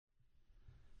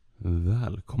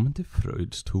Välkommen till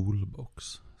Frojdstoolbox,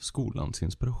 skolans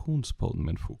inspirationspodd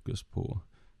med fokus på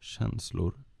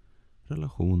känslor,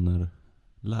 relationer,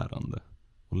 lärande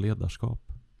och ledarskap.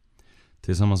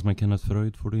 Tillsammans med Kenneth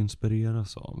Freud får du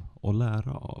inspireras av och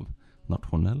lära av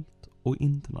nationellt och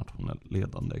internationellt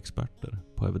ledande experter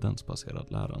på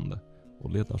evidensbaserat lärande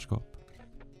och ledarskap.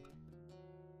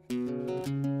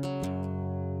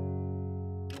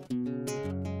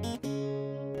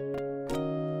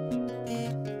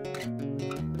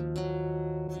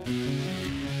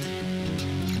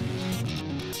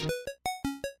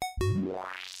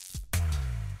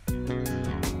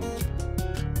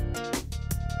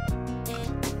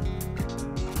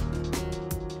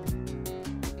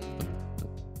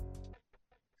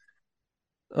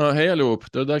 Ja, hej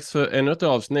allihop, det är dags för ännu ett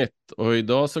avsnitt och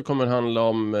idag så kommer det handla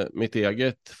om mitt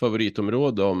eget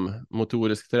favoritområde om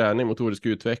motorisk träning, motorisk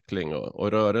utveckling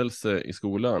och rörelse i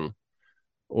skolan.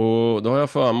 Och då har jag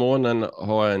förmånen att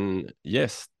ha en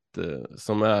gäst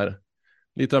som är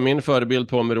lite av min förebild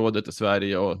på området i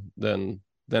Sverige och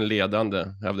den ledande,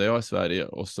 hävdar jag, i Sverige.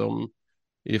 Och som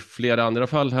i flera andra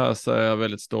fall här så är jag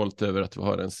väldigt stolt över att vi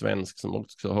har en svensk som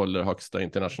också håller högsta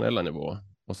internationella nivå.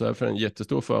 Och så är det för en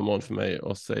jättestor förmån för mig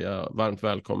att säga varmt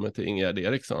välkommen till Ingegerd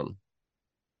Ericsson.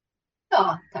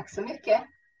 Ja, tack så mycket.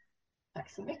 Tack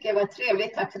så mycket, vad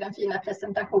trevligt. Tack för den fina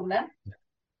presentationen.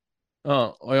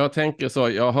 Ja, och jag tänker så,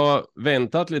 jag har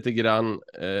väntat lite grann.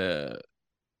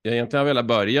 Jag egentligen har velat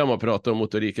börja med att prata om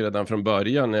motorik redan från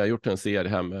början när jag gjort en serie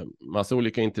här med massa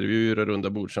olika intervjuer och runda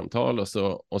bordsamtal och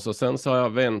så. Och så sen så har jag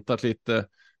väntat lite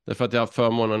därför att jag har haft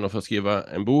förmånen att få skriva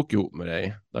en bok ihop med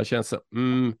dig. Det känns så,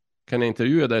 kan jag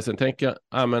intervjua dig? Sen tänker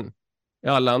jag, men i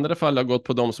alla andra fall har jag gått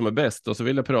på de som är bäst och så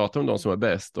vill jag prata om de som är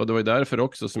bäst. Och det var ju därför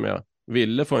också som jag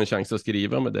ville få en chans att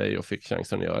skriva med dig och fick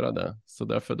chansen att göra det. Så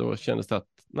därför då kändes det att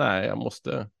nej, jag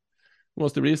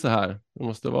måste bli så här. Det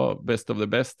måste vara best of the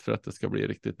best för att det ska bli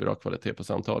riktigt bra kvalitet på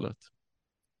samtalet.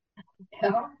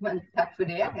 Ja, men tack för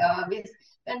det. Ja, visst.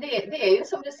 Men det är ju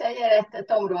som du säger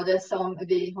ett område som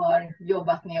vi har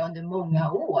jobbat med under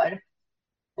många år.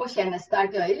 Och känner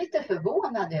starkt, jag är lite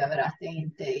förvånad över att det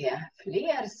inte är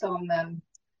fler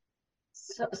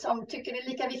som tycker det är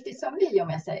lika viktigt som vi, om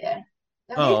jag säger.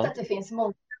 Jag vet att det finns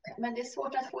många, men det är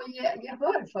svårt att få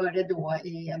gehör för det då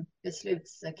i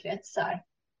beslutskretsar,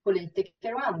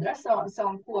 politiker och andra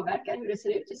som påverkar hur det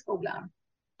ser ut i skolan.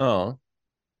 Ja,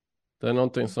 det är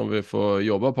någonting som vi får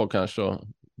jobba på kanske och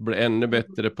bli ännu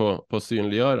bättre på att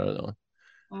synliggöra det då.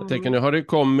 Jag tänker nu har det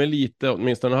kommit lite,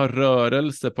 åtminstone har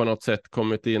rörelse på något sätt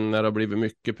kommit in när det har blivit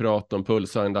mycket prat om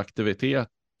pulshöjande aktivitet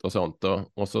och sånt då.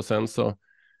 Och så sen så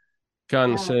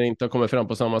kanske det inte har kommit fram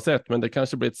på samma sätt, men det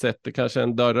kanske blir ett sätt, det kanske är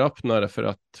en dörröppnare för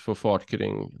att få fart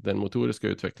kring den motoriska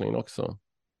utvecklingen också.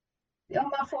 Ja,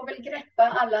 man får väl greppa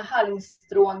alla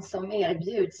halmstrån som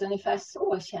erbjuds, ungefär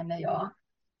så känner jag.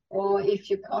 Och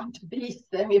if you can't beat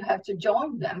them, you have to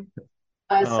join them.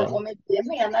 Alltså, och med det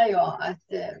menar jag att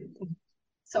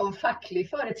som facklig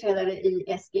företrädare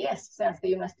i SGS, Svenska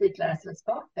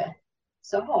Gymnastiklärarsällskapet,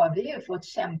 så har vi ju fått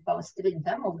kämpa och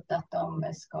strida mot att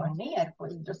de skar ner på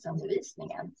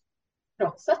idrottsundervisningen.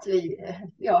 Trots att vi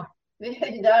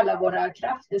höjde alla våra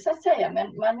krafter så att säga,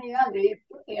 men man är ju aldrig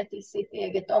profet i sitt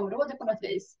eget område på något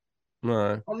vis.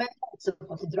 Nej. Och man har också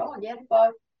fått draghjälp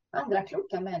av andra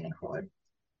kloka människor.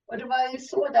 Och det var ju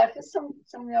så därför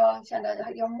som jag kände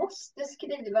att jag måste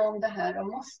skriva om det här och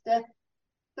måste,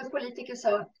 för politiker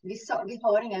sa vi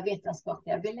har inga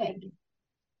vetenskapliga belägg.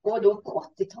 Och då på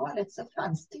 80-talet så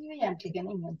fanns det ju egentligen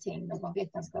någon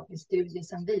vetenskaplig studie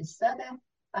som visade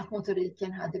att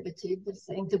motoriken hade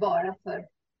betydelse, inte bara för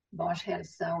barns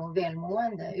hälsa och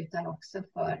välmående utan också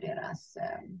för deras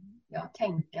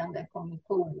tänkande,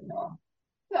 kognition och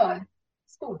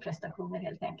skolprestationer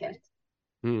helt enkelt.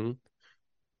 Mm.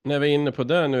 När vi är inne på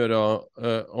det nu då,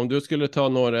 om du skulle ta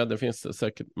några, det finns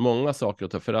säkert många saker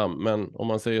att ta fram, men om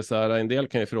man säger så här, en del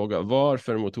kan ju fråga,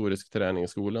 varför motorisk träning i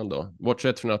skolan då?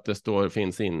 Bortsett från att det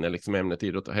finns inne liksom ämnet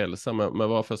idrott och hälsa, men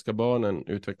varför ska barnen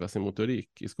utveckla sin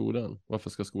motorik i skolan? Varför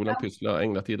ska skolan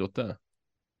ägna tid åt det?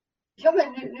 Ja,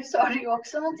 men nu sa du ju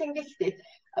också någonting viktigt.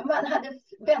 Man hade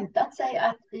väntat sig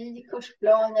att i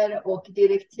kursplaner och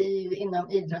direktiv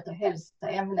inom idrott och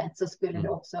hälsaämnet så skulle det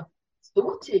också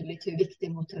stå tydligt hur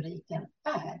viktig motoriken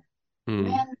är.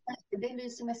 Men det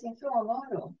lyser med sin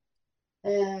frånvaro.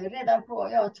 Redan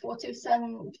på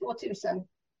 2000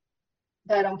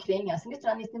 däromkring, alltså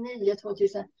 1999,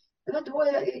 2000. Det var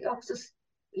då jag också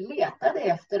letade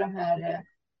efter de här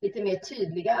lite mer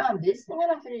tydliga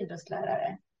anvisningarna för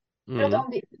idrottslärare. För att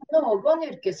om det är någon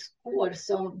yrkeskår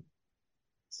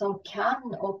som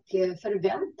kan och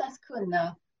förväntas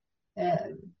kunna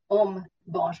om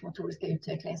barns motoriska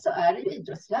utveckling så är det ju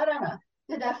idrottslärarna.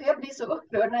 Det är därför jag blir så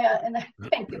upprörd när jag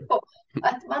tänker på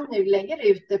att man nu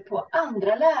lägger ut det på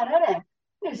andra lärare.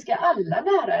 Nu ska alla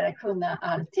lärare kunna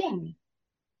allting.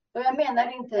 Och jag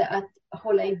menar inte att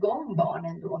hålla igång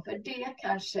barnen då, för det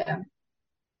kanske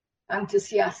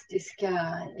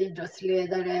entusiastiska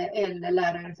idrottsledare eller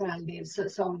lärare för all del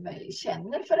som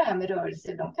känner för det här med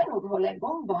rörelse, de kan nog hålla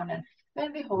igång barnen.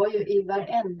 Men vi har ju i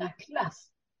varenda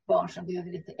klass barn som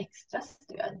behöver lite extra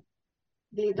stöd.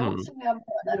 Det är de som jag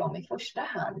menar om i första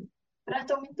hand. För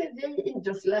att om inte vi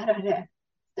idrottslärare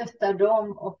stöttar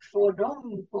dem och får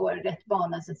dem på rätt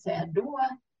bana så att säga, då,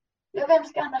 ja, vem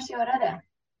ska annars göra det?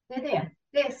 Det är det.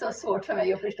 Det är så svårt för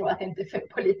mig att förstå att inte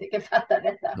politiker fattar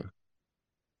detta.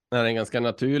 Det är en ganska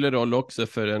naturlig roll också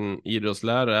för en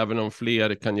idrottslärare. Även om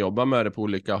fler kan jobba med det på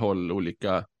olika håll,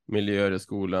 olika miljöer i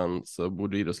skolan, så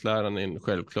borde idrottsläraren en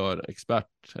självklar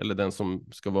expert, eller den som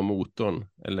ska vara motorn,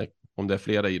 eller om det är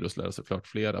flera idrottslärare såklart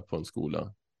flera på en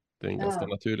skola. Det är en ganska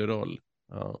naturlig roll.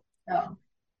 Ja.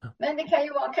 Men det kan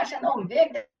ju vara kanske en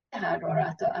omväg det här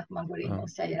då, att man går in och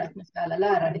säger att nu ska alla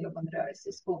lärare jobba med rörelse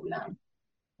i skolan.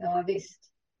 Ja,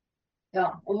 visst.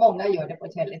 Ja, och många gör det på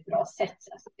ett väldigt bra sätt.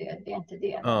 Alltså det är inte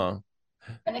det. Ja.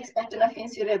 Men experterna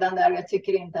finns ju redan där och jag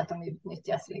tycker inte att de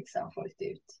utnyttjas liksom fullt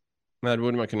ut. Men det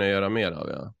borde man kunna göra mer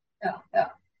av,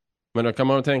 Ja. Men då kan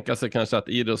man tänka sig kanske att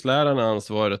idrottslärarna har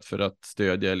ansvaret för att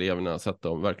stödja eleverna så att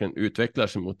de verkligen utvecklar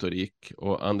sin motorik.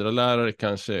 Och andra lärare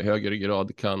kanske i högre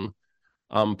grad kan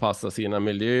anpassa sina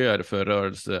miljöer för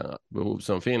rörelsebehov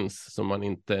som finns, som man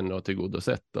inte ännu har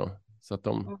tillgodosett då. Så att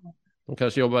de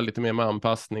kanske jobbar lite mer med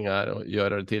anpassningar och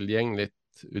göra det tillgängligt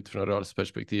utifrån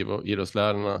rörelseperspektiv, och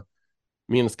idrottslärarna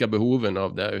minska behoven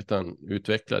av det utan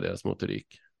utveckla deras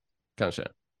motorik kanske.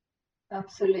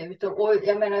 Absolut. Och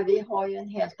jag menar, vi har ju en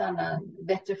helt annan,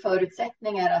 bättre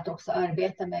förutsättningar att också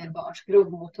arbeta med barns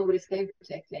grovmotoriska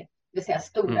utveckling. Det vill säga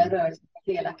stora rörelser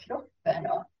på hela kroppen.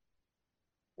 Och,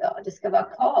 ja, det ska vara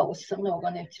kaos som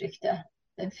någon uttryckte.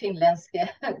 Den finländske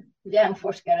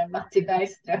hjärnforskaren Matti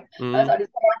Bergström. Alltså, det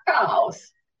ska vara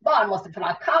kaos. Barn måste få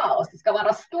ha kaos. Det ska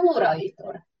vara stora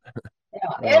ytor.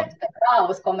 Ja, efter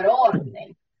kaos kommer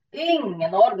ordning.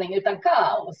 Ingen ordning utan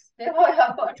kaos. Det har jag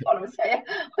hört honom säga.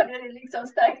 Och det liksom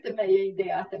stärkte mig i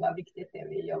det att det var viktigt det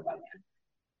vi jobbar med.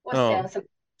 Och sen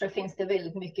så finns det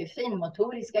väldigt mycket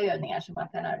finmotoriska övningar som man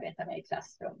kan arbeta med i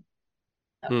klassrum.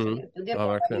 Absolut. Och det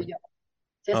var ju jag.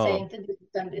 Så jag säger inte det,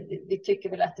 utan vi tycker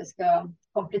väl att det ska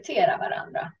komplettera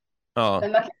varandra.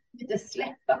 Men man kan inte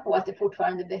släppa på att det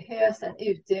fortfarande behövs en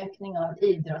utökning av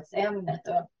idrottsämnet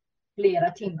och flera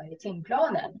timmar i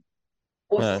timplanen.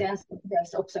 Och sen så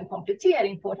behövs också en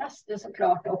komplettering på rasten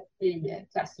såklart och i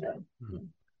klassrum.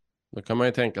 Då kan man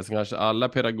ju tänka sig kanske alla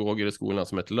pedagoger i skolan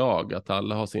som ett lag, att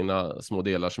alla har sina små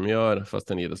delar som gör, fast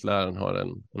den idrottsläraren har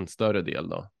en större del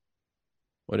då.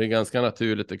 Och det är ganska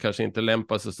naturligt, det kanske inte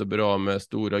lämpar sig så bra med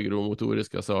stora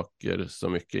grovmotoriska saker så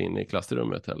mycket inne i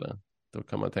klassrummet heller. Då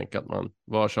kan man tänka att man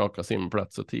var sak har sin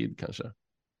plats och tid kanske.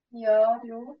 Ja,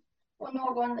 jo. Och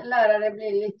någon lärare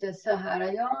blir lite så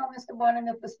här, ja, men ska barnen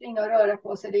upp och springa och röra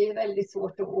på sig? Det är väldigt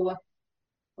svårt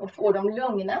att få dem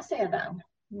lugna sedan.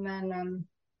 Men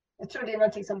jag tror det är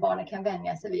någonting som barnen kan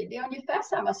vänja sig vid. Det är ungefär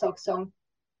samma sak som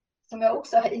jag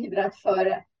också har ivrat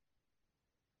för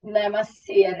när man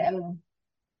ser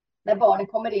när barnen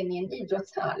kommer in i en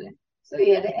idrottshall. Så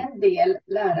är det en del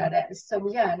lärare som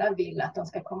gärna vill att de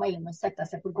ska komma in och sätta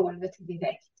sig på golvet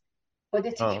direkt. Och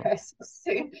det tycker jag är så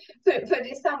synd. För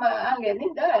det är samma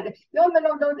anledning där. Ja,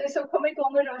 men om de så kommer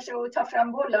igång och rör sig och tar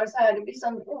fram bollar och så här, det blir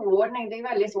sån oordning. Det är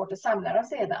väldigt svårt att samla dem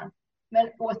sedan. Men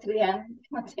återigen,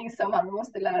 någonting som man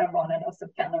måste lära barnen och så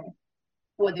kan de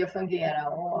få det att fungera.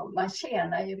 Och man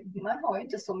har ju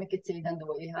inte så mycket tid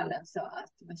ändå i hallen så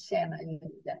att man tjänar ju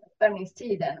den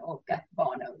uppvärmningstiden och att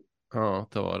barnen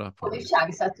ta vara på får en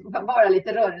chans att vara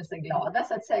lite rörelseglada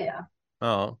så att säga.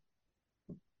 Ja,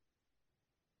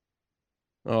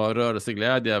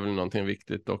 rörelseglädje är väl någonting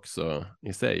viktigt också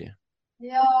i sig.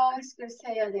 Ja, jag skulle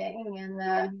säga det.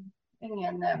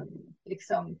 Ingen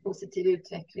liksom positiv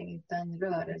utveckling utan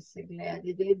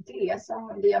rörelseglädje. Det är det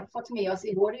som vi har fått med oss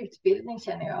i vår utbildning,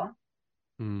 känner jag.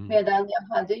 Medan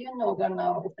jag hade ju någon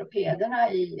av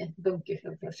ortopederna i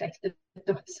bunkerflugprojektet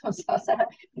som sa så här,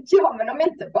 ja, men om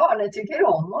inte barnen tycker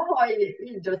om att ha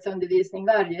idrottsundervisning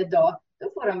varje dag,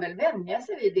 då får de väl vänja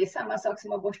sig vid det. Det är samma sak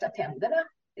som att borsta tänderna.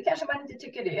 Det kanske man inte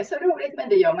tycker det är så roligt, men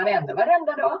det gör man ändå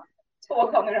varenda dag,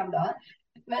 2 gånger om dagen.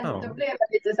 Men då blev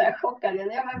jag lite så här chockad.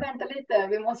 Ja, men vänta lite,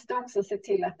 vi måste också se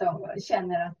till att de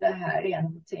känner att det här är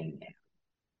någonting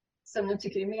som de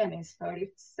tycker är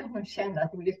meningsfullt, som de känner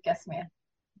att de lyckas med.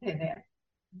 Det är det.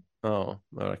 Ja,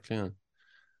 verkligen.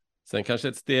 Sen kanske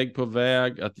ett steg på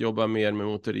väg att jobba mer med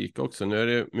motorik också. Nu är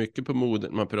det mycket på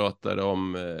modet, man pratar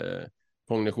om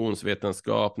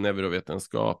kognitionsvetenskap,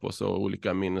 neurovetenskap och så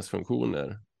olika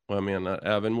minnesfunktioner. Och jag menar,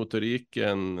 även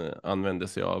motoriken använder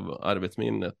sig av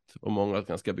arbetsminnet och många har ett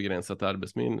ganska begränsat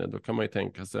arbetsminne. Då kan man ju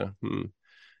tänka sig,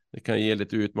 det kan ge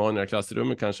lite utmaningar i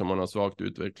klassrummet kanske om man har svagt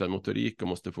utvecklad motorik och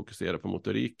måste fokusera på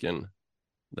motoriken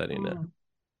där inne.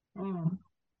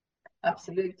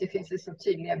 Absolut, det finns ju så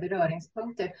tydliga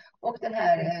beröringspunkter. Och den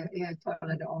här jag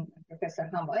talade om, professor,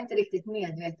 han var inte riktigt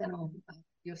medveten om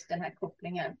just den här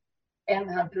kopplingen.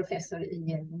 Han professor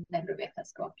i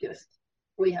neurovetenskap just.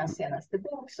 Och i hans senaste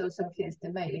bok så finns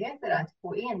det möjligheter att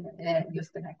få in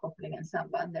just den här kopplingen,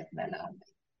 sambandet mellan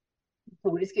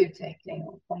motorisk utveckling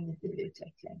och kognitiv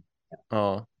utveckling.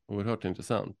 Ja, oerhört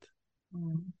intressant.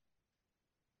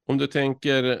 Om du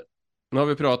tänker, nu har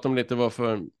vi pratat om lite vad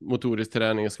för motorisk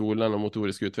träning i skolan och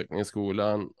motorisk utveckling i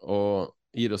skolan och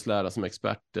idrottslärare som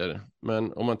experter.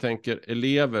 Men om man tänker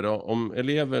elever då, om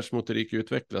elevers motorik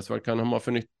utvecklas, vad kan de ha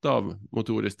för nytta av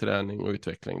motorisk träning och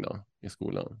utveckling då i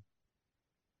skolan?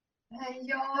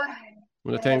 Ja.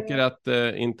 Om du tänker att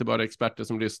inte bara experter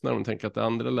som lyssnar, om du tänker att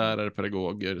andra lärare,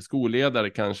 pedagoger, skolledare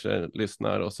kanske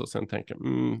lyssnar och så sen tänker,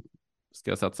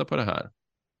 ska jag satsa på det här?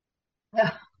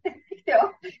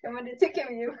 Ja, men det tycker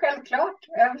vi ju självklart.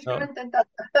 Jag förstår inte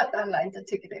att alla inte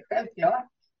tycker det är självklart.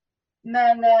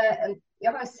 Men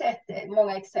jag har sett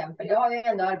många exempel. Jag har ju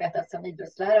ändå arbetat som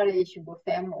idrottslärare i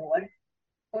 25 år.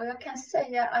 Och jag kan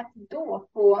säga att då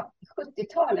på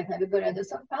 70-talet när vi började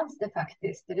så fanns det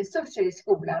faktiskt resurser i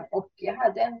skolan. Och jag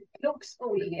hade en klok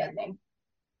skolledning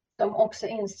som också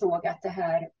insåg att det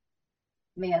här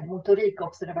med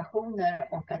motorikobservationer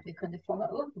och att vi kunde fånga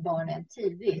upp barnen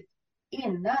tidigt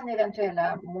innan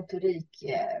eventuella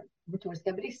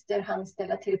motoriska brister hann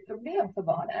ställa till problem för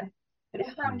barnen. För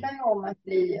det handlar ju om att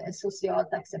bli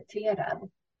socialt accepterad.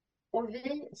 Och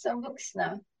vi som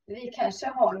vuxna, vi kanske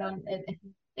har någon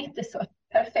inte så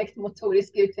perfekt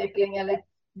motorisk utveckling eller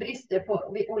brister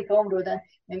på olika områden.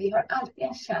 Men vi har alltid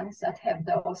en chans att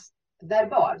hävda oss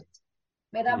verbalt.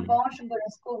 Medan barn som börjar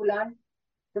skolan,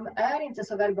 de är inte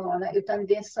så verbala, utan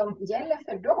det som gäller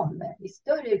för dem i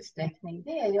större utsträckning,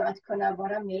 det är ju att kunna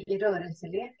vara med i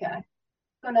rörelselekar.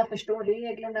 Kunna förstå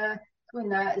reglerna,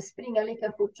 kunna springa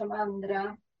lika fort som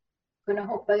andra, kunna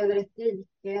hoppa över ett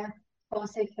dike, ta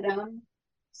sig fram.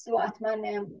 Så att man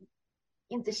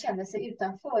inte känner sig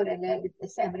utanför eller lite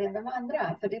sämre än de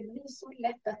andra. För det blir så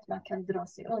lätt att man kan dra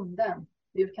sig undan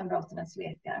ur kamraternas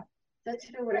lekar. Jag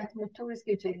tror att motorisk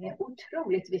utveckling är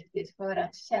otroligt viktigt för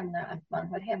att känna att man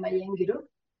hör hemma i en grupp.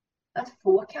 Att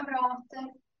få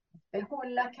kamrater,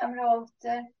 behålla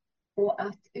kamrater och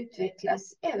att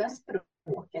utvecklas även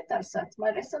språket. Alltså att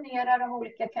man resonerar om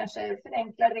olika, kanske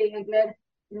förenkla regler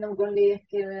i någon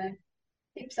lek.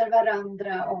 Tipsar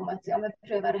varandra om att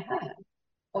pröva det här.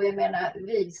 Och jag menar,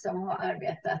 vi som har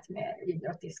arbetat med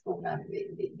idrott i skolan,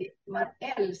 man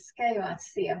älskar ju att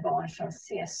se barn som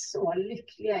ser så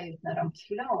lyckliga ut när de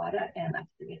klarar en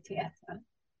aktivitet.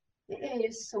 Det är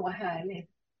ju så härligt.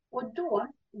 Och då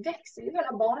växer ju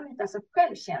hela barnet, alltså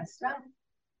självkänslan.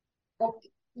 Och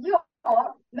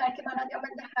märker man att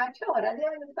men det här klarade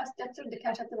jag, fast jag trodde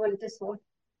kanske att det var lite svårt.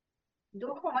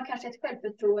 Då har man kanske ett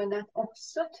självförtroende att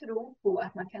också tro på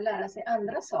att man kan lära sig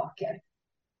andra saker.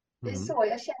 Det är så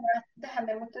jag känner att det här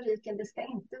med motoriken, det ska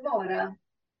inte vara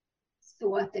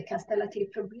så att det kan ställa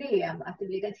till problem, att det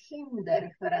blir ett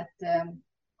hinder för att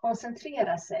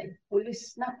koncentrera sig och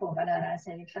lyssna på vad läraren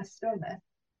säger i klassrummet.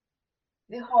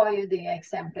 Vi har ju det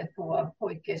exemplet på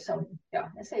pojkar som,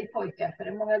 jag säger pojkar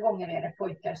för många gånger är det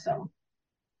pojkar som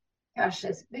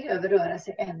kanske behöver röra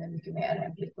sig ännu mycket mer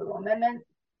än flickor. Men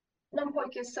någon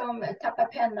pojke som tappar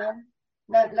pennan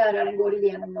när läraren går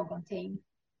igenom någonting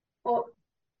och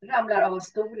ramlar av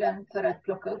stolen för att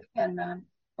plocka upp pennan.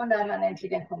 Och när han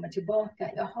äntligen kommer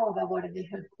tillbaka, vad var det vi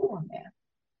höll på med?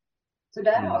 Så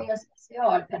där har ju en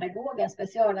specialpedagog, en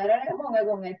speciallärare många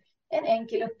gånger en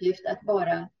enkel uppgift att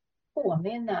bara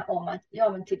påminna om att,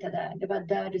 men titta där, det var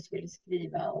där du skulle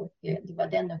skriva och det var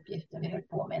den uppgiften vi höll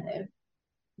på med nu.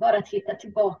 Bara att hitta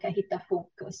tillbaka, hitta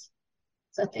fokus.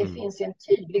 Så att det finns ju en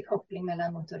tydlig koppling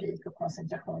mellan motorik och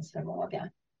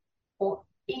koncentrationsförmåga. Och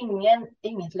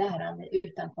inget lärande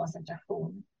utan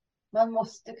koncentration. Man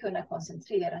måste kunna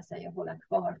koncentrera sig och hålla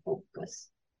kvar fokus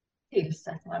tills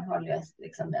att man har löst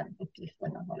den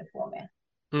uppgiften man håller på med.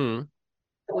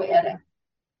 Så är det.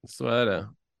 Så är det.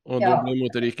 Och då blir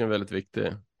motoriken väldigt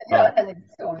viktig. Ja, den är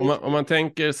så viktig. Om man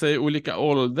tänker sig olika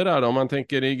åldrar, om man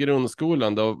tänker i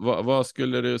grundskolan då, vad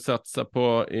skulle du satsa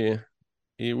på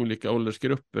i olika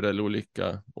åldersgrupper eller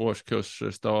olika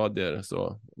årskurser, stadier.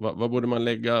 Så vad borde man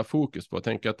lägga fokus på?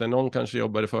 Tänk att någon kanske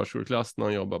jobbar i förskoleklass,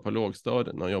 någon jobbar på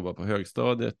lågstadiet, någon jobbar på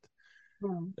högstadiet.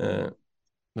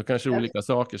 Då kanske det är olika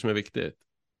saker som är viktigt.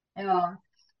 Ja,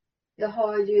 jag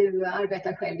har ju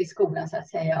arbetat själv i skolan så att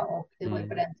säga, och det var ju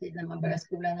på den tiden man började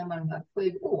skolan när man var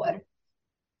 7 år.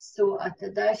 Så att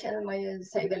där känner man ju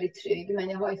sig väldigt trygg, men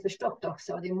jag har ju förstått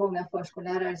också, och det är många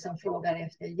förskollärare som frågar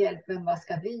efter hjälp, men vad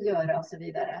ska vi göra och så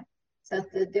vidare. Så att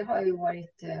det har ju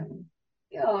varit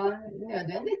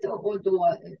nödvändigt att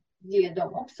då ge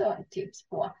dem också tips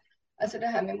på. Alltså det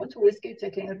här med motorisk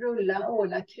utveckling, rulla,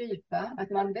 åla, krypa, att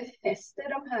man befäster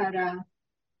de här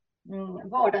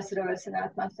vardagsrörelserna,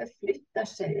 att man förflyttar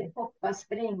sig, hoppa,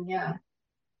 springa.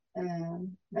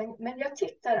 Men jag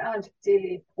tittar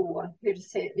alltid på hur det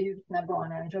ser ut när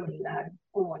barnen rullar,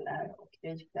 ålar och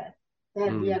kryper. Det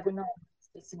här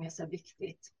diagonalmönstret som är så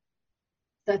viktigt.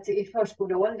 Så att i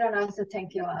förskoleåldrarna så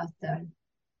tänker jag att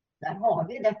där har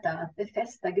vi detta att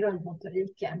befästa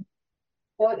grundmotoriken.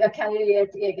 Och jag kan ju ge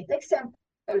ett eget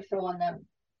exempel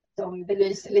som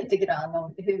belyser lite grann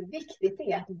om hur viktigt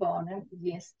det är att barnen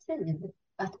ges tid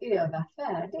att öva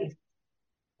färdigt.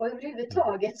 Och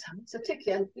överhuvudtaget så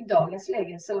tycker jag att i dagens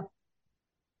läge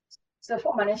så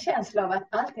får man en känsla av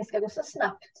att allting ska gå så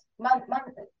snabbt. Man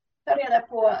tar reda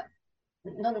på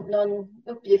någon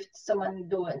uppgift som man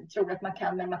då tror att man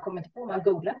kan, men man kommer inte på. Man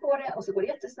googlar på det och så går det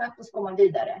jättesnabbt och så går man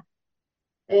vidare.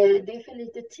 Det är för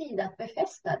lite tid att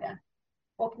befästa det.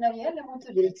 Och när det gäller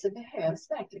motorik så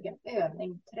behövs verkligen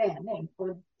övning, träning. Och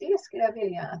det skulle jag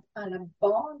vilja att alla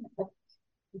barn och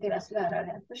deras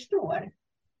lärare förstår.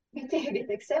 Mitt eget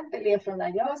exempel är från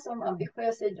när jag som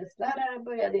ambitiös idrottslärare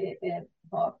började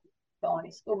ha barn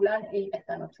i skolan i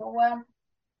 1:an och 2:an.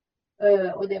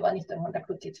 Och det var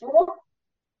 1972.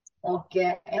 Och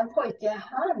en pojke,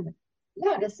 han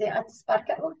lärde sig att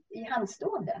sparka upp i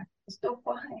handstående och stå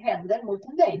på händer mot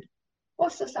en vägg.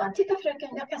 Och så sa han, titta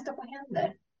fröken, jag kan stå på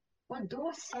händer. Och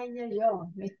då säger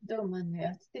jag, mitt dumma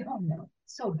nöt till honom,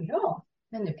 så bra,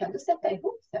 men nu kan du sätta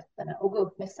ihop fötterna och gå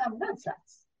upp med samlad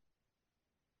sats.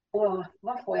 Och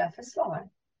vad får jag för svar?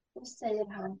 Då säger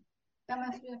han, ja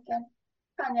men fröken,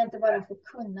 kan jag inte bara få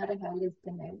kunna det här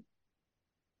lite nu?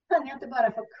 Kan jag inte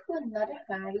bara få kunna det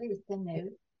här lite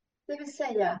nu? Det vill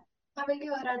säga, han vill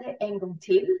göra det en gång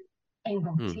till,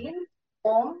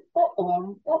 om och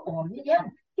om och om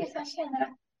igen. Tills han känner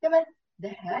att, ja men det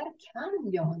här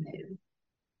kan jag nu.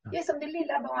 Det är som det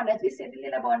lilla barnet, vi ser det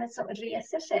lilla barnet som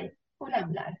reser sig och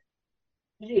ramlar.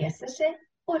 Reser sig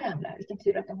och ramlar. Vilken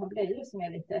tur att de har blöjor som är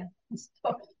lite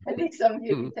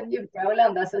mjuka och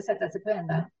landa sig och sätta sig på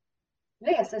ända.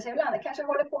 Reser sig och landar, kanske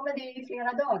håller på med det i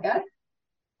flera dagar.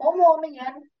 Om och om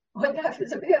igen. Och därför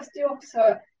så behövs det ju också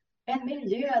en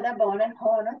miljö där barnen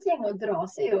har någonting att dra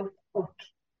sig upp. Och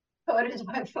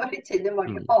förr i tiden var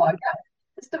det hagar.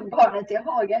 Det stod barnet i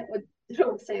hagen och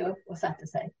drog sig upp och satte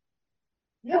sig.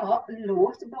 Ja,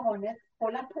 låt barnet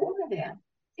hålla på med det.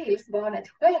 Tills barnet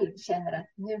själv känner att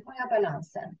nu har jag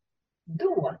balansen.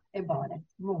 Då är barnet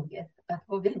moget att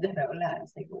gå vidare och lära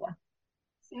sig gå.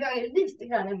 Så jag är lite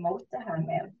grann emot det här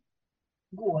med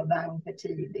gåvagn för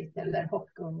tidigt eller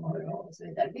hoppgungor och så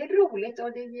vidare. Det är roligt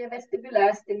och det ger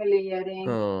vestibulär stimulering.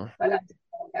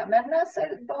 Balansfråga. Men alltså,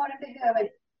 barnen behöver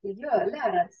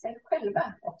lära sig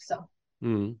själva också.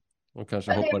 Och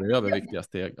kanske hoppar över viktiga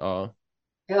steg. Ja,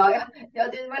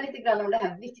 det var lite grann om det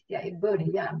här viktiga i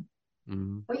början.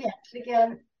 Och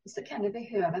egentligen så kan det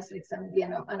behövas liksom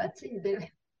genom alla tider.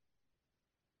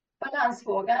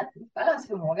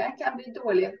 Balansförmågan kan bli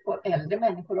dålig på äldre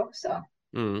människor också.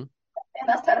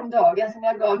 Endast häromdagen som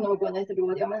jag gav någon ett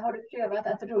råd. Ja, men har du prövat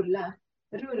att rulla?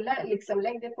 Rulla, liksom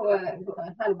lägg dig på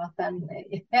halmmattan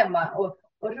hemma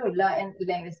och rulla en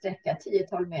längre sträcka,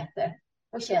 10-12 meter.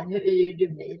 Och känn hur yr du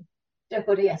blir. Du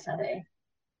får resa dig.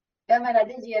 Jag menar,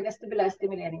 det ger vestibulär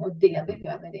stimulering och det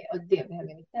behöver vi. Och det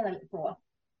behöver vi träna på.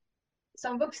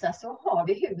 Som vuxna så har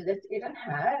vi huvudet i det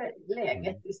här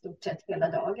läget i stort sett hela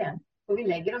dagen. Och vi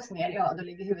lägger oss ner, då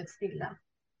ligger huvudet stilla.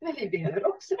 Men vi behöver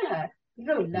också det här.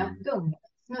 Rulla, gunga,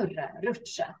 snurra,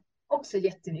 rutscha. Också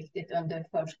jätteviktigt under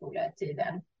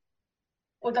förskoletiden.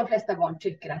 Och de flesta barn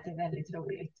tycker att det är väldigt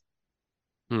roligt.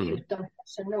 Utom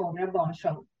kanske några barn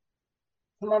som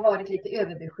har varit lite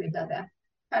överbeskyddade.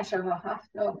 Kanske har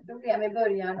haft något problem i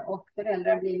början och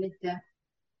föräldrar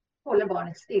håller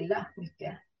barnet stilla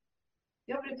mycket.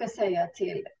 Jag brukar säga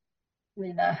till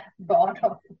mina barn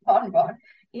och barnbarn,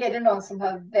 är det någon som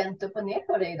har vänt upp och ner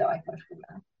på dig idag i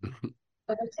förskolan?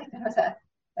 Och då tänker man så här,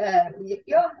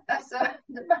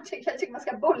 jag tycker man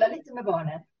ska bolla lite med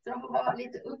barnen. Så de får vara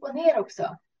lite upp och ner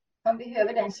också. Man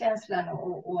behöver den känslan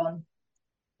och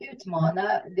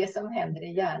utmana det som händer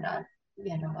i hjärnan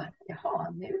genom att, jaha,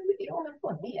 nu är hon upp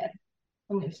och ner.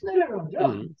 Och nu snurrar hon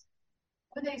runt.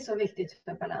 Och det är så viktigt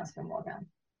för balansförmågan.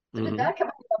 Så det där kan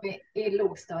man göra med i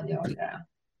lågstadieåldrarna.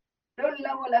 Rulla,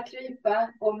 hålla,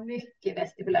 krypa och mycket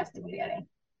vestibulär stimulering.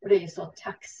 Och det är ju så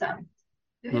tacksamt.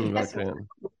 Verkligen.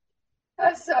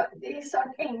 Alltså, det är så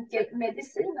enkel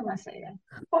medicin om man säger.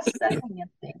 Kostar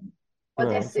ingenting. Och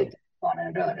dessutom har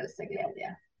en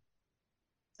rörelseglädje.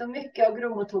 Så mycket av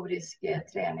grovmotorisk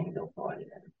träning då på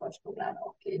förskolan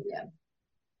och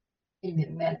i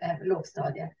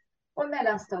lågstadiet. Och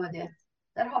mellanstadiet,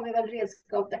 där har vi väl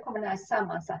redskap, där kommer den här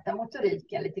sammansatta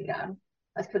motoriken lite grann.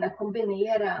 Att kunna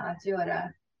kombinera, att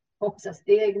göra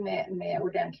hoppsasteg med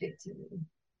ordentligt,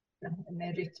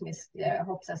 med rytmiskt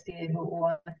hoppsasteg och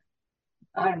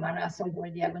armarna som går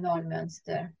i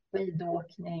diagonalmönster,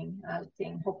 skidåkning,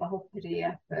 allting,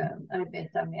 hopprep,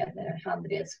 arbeta med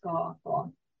handredskap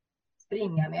och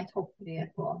springa med ett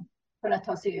hopprep och kunna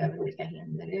ta sig över olika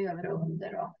hinder, över och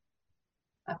under och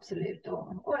absolut.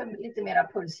 Och lite mera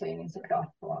pulshöjning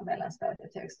såklart på mellanstadiet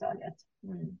och högstadiet.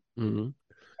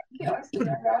 Ja, så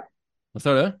bra. Vad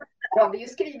sa du? Då har vi ju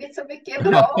skrivit så mycket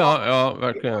bra. Ja,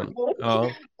 verkligen.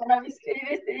 Ja. Den har vi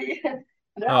skrivit i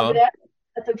rader.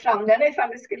 Jag tog fram den ifall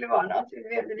det skulle vara något vi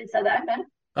behövde visa där. Men,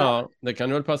 ja, det kan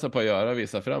du väl passa på att göra,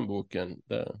 visa fram boken.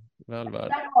 Det är väl värt.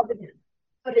 Där har vi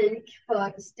Motorik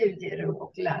för studiero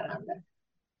och lärande.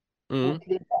 Och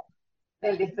det är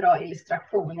väldigt bra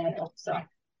illustrationer också.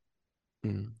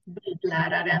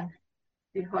 Bildläraren,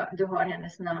 du har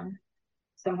hennes namn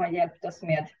som har hjälpt oss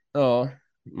med. Ja,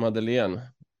 Madeleine,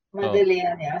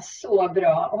 ja, så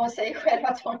bra. Och hon säger själv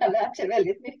att hon har lärt sig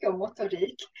väldigt mycket om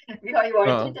motorik. Vi har ju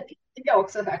varit lite petiga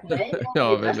också. Hört, nej,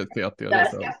 ja, väldigt petiga. Där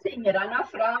ska fingrarna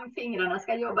fram, fingrarna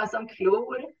ska jobba som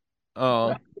klor.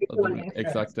 Ja,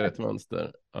 exakt rätt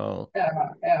mönster. Ja, det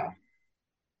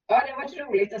har varit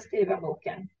roligt att skriva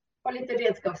boken. Och lite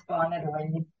redskapsbanor då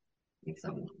i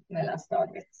liksom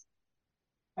mellanstadiet.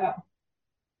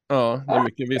 Ja, det är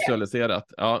mycket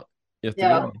visualiserat. Ja,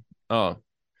 jättebra. Ja.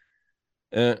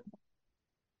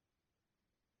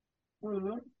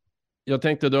 Jag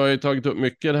tänkte, du har ju tagit upp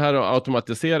mycket det här att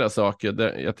automatisera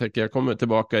saker. Jag tänker jag kommer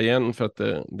tillbaka igen för att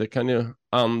det kan ju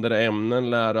andra ämnen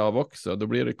lära av också. Då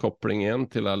blir det koppling igen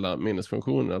till alla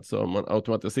minnesfunktioner. Alltså om man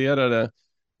automatiserar det,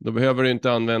 då behöver du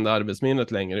inte använda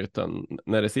arbetsminnet längre, utan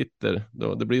när det sitter,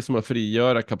 då det blir som att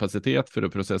frigöra kapacitet för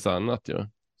att processa annat. Ja.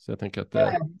 Så jag tänker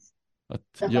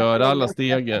att göra alla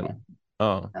stegen.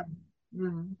 Ja.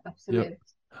 Absolut.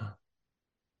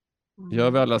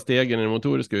 Gör vi alla stegen i den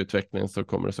motoriska utvecklingen så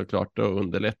kommer det såklart att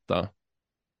underlätta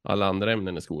alla andra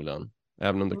ämnen i skolan.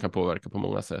 Även om det kan påverka på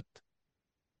många sätt.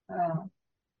 Ja,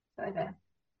 så är det.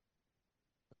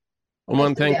 Om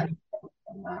man tänker...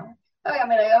 Ja, jag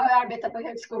menar, jag har arbetat på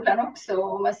högskolan också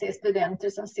och man ser studenter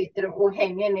som sitter och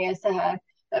hänger ner så här.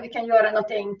 Ja, vi kan göra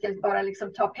något enkelt, bara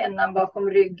liksom ta pennan bakom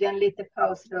ryggen, lite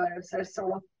pausrörelser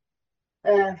så.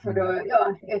 För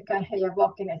att höja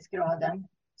vakenhetsgraden.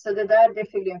 Så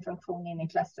det fyller en funktion in i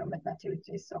klassrummet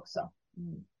naturligtvis också.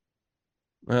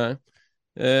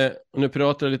 Och nu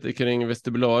pratar jag lite kring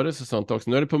vestibularis och sånt också.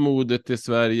 Nu är det på modet i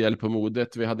Sverige, eller på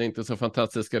modet. Vi hade inte så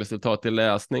fantastiska resultat i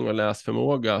läsning och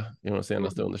läsförmåga i de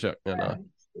senaste undersökningarna.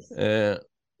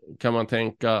 Kan man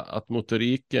tänka att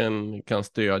motoriken kan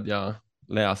stödja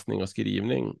läsning och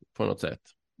skrivning på något sätt?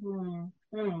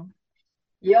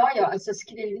 Ja, alltså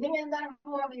skrivningen, där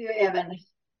har vi ju även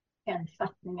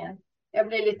hänfattningen. Jag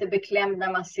blir lite beklämd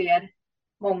när man ser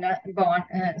många barn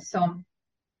som...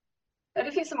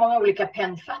 det finns så många olika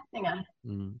pennfattningar.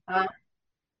 Ja.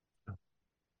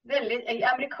 I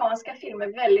amerikanska filmer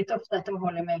väldigt ofta att de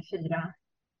håller med 4.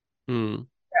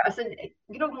 Alltså,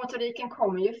 grovmotoriken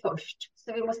kommer ju först.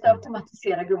 Så vi måste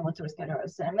automatisera grovmotoriska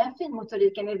rörelser. Men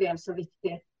finmotoriken är väl så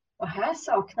viktig. Och här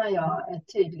saknar jag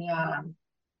tydliga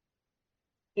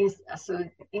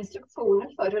instruktioner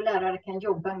för hur lärare kan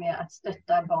jobba med att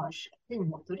stötta barns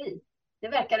finmotorik. Det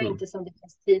verkar inte som det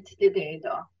finns tid till det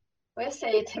idag. Och jag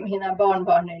säger till mina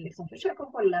barnbarn nu, liksom, försök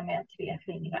att hålla med 3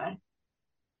 fingrar.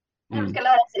 När de ska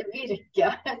lära sig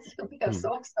virka så behövs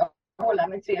också hålla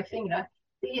med 3 fingrar.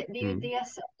 Det är ju det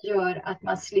som gör att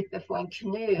man slipper få en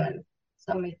knöl.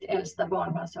 Som mitt äldsta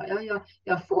barnbarn sa,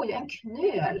 jag får ju en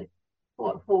knöl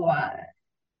på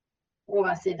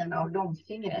ovansidan av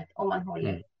långfingret om man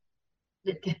håller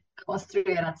lite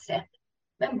konstruerat sätt.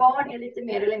 Men barn är lite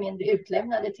mer eller mindre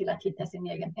utlämnade till att hitta sin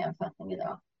egen hemfattning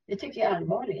idag. Det tycker jag är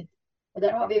allvarligt. Och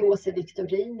där har vi Åse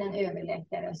Victorin, en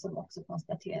överläkare, som också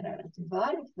konstaterar att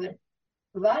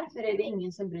varför är det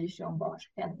ingen som bryr sig om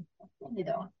barns hemfattning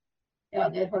idag? Ja,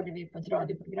 det hörde vi på ett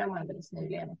radioprogram alldeles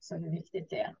nyligen också, hur viktigt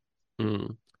det är.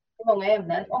 många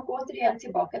ämnen. Och återigen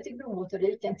tillbaka till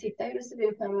grovmotoriken. Titta hur det ser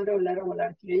ut när man rullar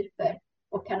och kryper.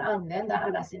 Och kan använda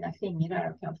alla sina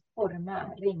fingrar och kan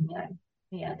forma ringar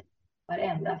med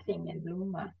varenda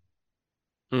fingerblomma.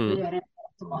 Det gör det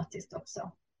automatiskt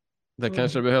också. Det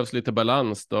kanske behövs lite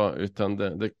balans då, utan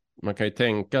man kan ju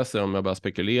tänka sig, om jag bara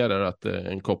spekulerar, att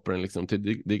en koppling liksom till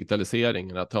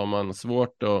digitaliseringen, att har man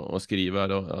svårt att skriva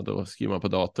då skriver man på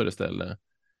dator istället.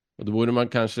 Och då borde man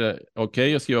kanske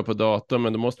okej att skriva på dator,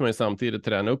 men då måste man ju samtidigt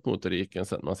träna upp motoriken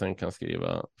så att man sen kan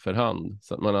skriva för hand,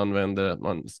 så att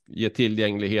man ger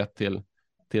tillgänglighet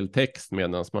till text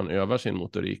medan man övar sin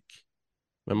motorik.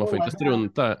 Men man får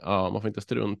inte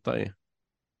strunta i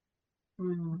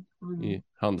i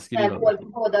handskrivande.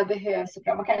 Båda behövs.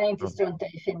 Man kan inte strunta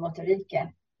i finmotoriken.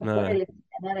 Man får det lite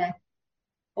senare.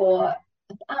 Och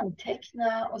att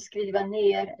anteckna och skriva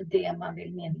ner det man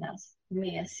vill minnas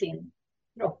med sin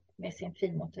kropp, med sin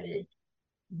finmotorik.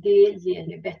 Det ger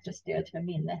ju bättre stöd för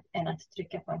minnet än att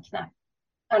trycka på en knapp.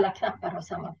 Alla knappar har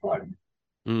samma form.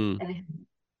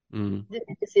 Det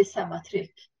är precis samma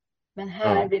tryck. Men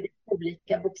här blir det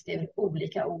olika bokstäver,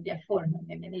 olika ord jag formar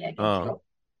med min egen kropp.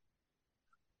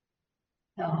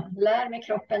 Ja, lär med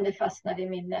kroppen, det fastnar i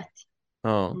minnet.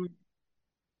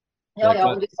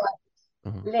 Och du sa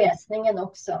läsningen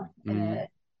också.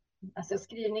 Alltså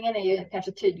skrivningen är ju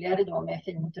kanske tydligare då med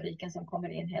finmotoriken som kommer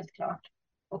in helt klart.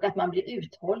 Och att man blir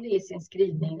uthållig i sin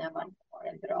skrivning när man har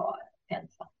en bra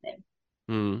penfattning.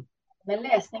 Men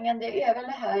läsningen, det är väl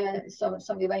det här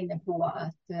som vi var inne på,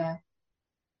 att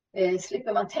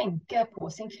slipper man tänka på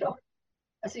sin kropp.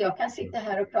 Alltså jag kan sitta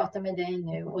här och prata med dig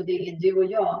nu och det är du och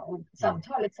jag och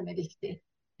samtalet som är viktigt.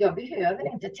 Jag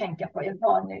behöver inte tänka på,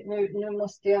 nu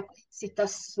måste jag sitta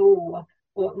så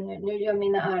och nu gör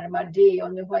mina armar det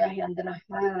och nu har jag händerna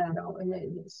här och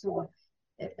så.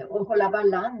 Och hålla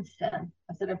balansen,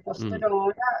 alltså den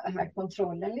posturala här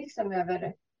kontrollen liksom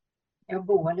över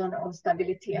bålen och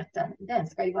stabiliteten. Den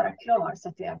ska ju vara klar så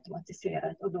att det är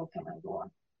automatiserat och då kan man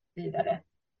gå vidare.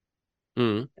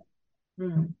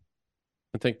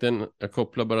 Jag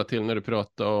kopplar bara till när du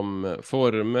pratar om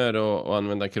former och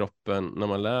använda kroppen när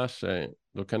man lär sig.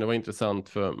 Då kan det vara intressant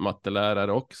för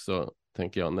mattelärare också,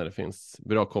 tänker jag, när det finns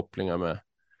bra kopplingar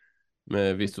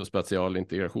med visuospatial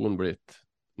integration. Blir ett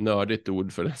nördigt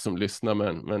ord för den som lyssnar,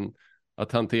 men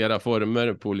att hantera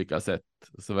former på olika sätt,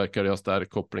 så verkar det ha stark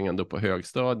koppling ändå på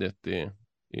högstadiet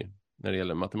när det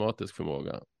gäller matematisk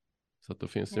förmåga. Så att då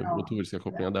finns det motoriska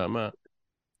kopplingar där med.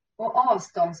 Och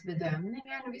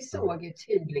avståndsbedömningen, vi såg ju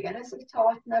tydliga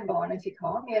resultat när barnen fick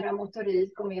ha mera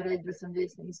motorik och mera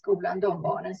idrottsundervisning i skolan. De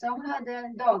barnen som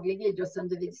hade daglig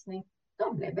idrottsundervisning,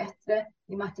 de blev bättre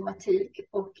i matematik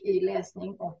och i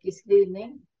läsning och i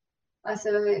skrivning. Alltså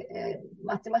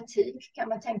matematik kan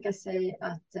man tänka sig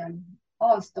att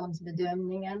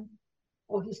avståndsbedömningen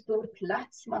och hur stor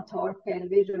plats man tar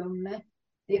själv i rummet,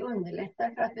 det underlättar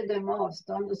för att bedöma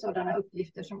avstånd och sådana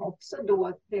uppgifter som också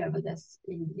då prövades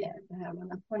i det här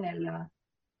nationella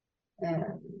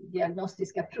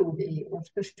diagnostiska prov i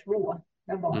årskurs 2.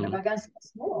 När barnen var ganska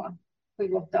små,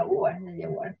 7-8 år, 9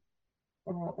 år.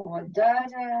 Och där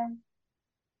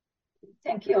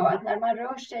tänker jag att när man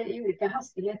rör sig i olika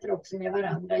hastigheter också med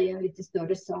varandra i en lite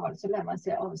större sal, så lär man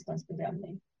sig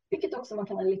avståndsbedömning. Vilket också man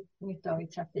kan ha lite nytta av i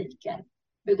trafiken.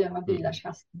 Bedöma bilars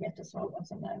hastighet och så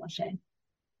som närmar sig.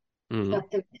 Så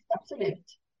att det,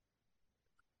 absolut.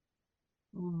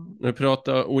 När du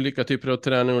pratar olika typer av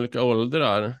träning i olika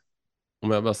åldrar,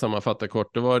 om jag bara sammanfattar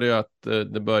kort, då var det ju att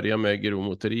det börjar med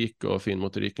grovmotorik och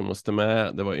finmotoriken måste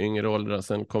med. Det var yngre åldrar,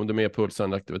 sen kom det med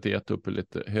pulsande aktivitet upp i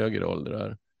lite högre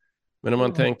åldrar. Men om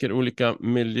man tänker olika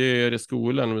miljöer i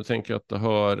skolan, om du tänker att du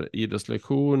har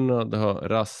idrottslektioner, du har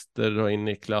raster, du har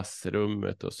inne i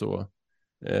klassrummet och så.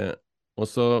 Och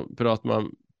så pratar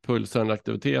man pulsande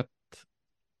aktivitet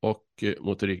och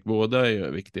motorik. Båda är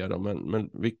ju viktiga då, men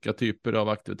vilka typer av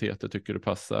aktiviteter tycker du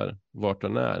passar vart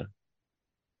och när?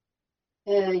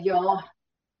 Ja,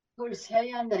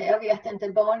 pulshöjande. Jag vet inte,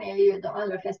 de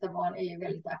allra flesta barn är ju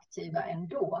väldigt aktiva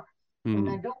ändå. Men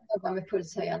när de jobbar med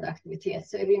pulshöjande aktivitet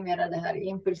så är det mer det här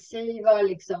impulsiva,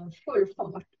 liksom full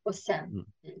fart och sen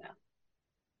vila.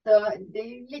 Så det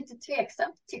är lite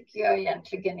tveksamt tycker jag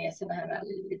egentligen är sådana här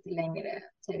lite längre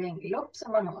terränglopp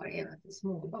som man har även för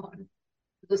småbarn.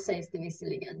 Då sägs det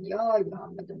visserligen, ja,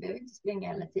 men de behöver inte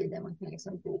springa hela tiden, man kan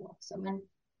liksom gå också. Men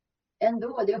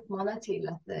ändå, det uppmanar till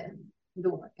att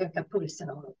då öka pulsen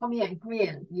och kom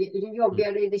igen. Ju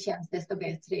jobbigare det känns, desto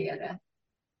bättre är det.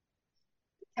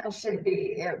 Kanske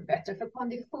det är bättre för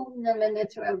konditionen, men det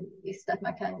tror jag visst att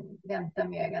man kan vänta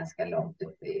med ganska långt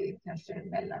upp i kanske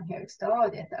mellan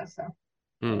högstadiet. Alltså.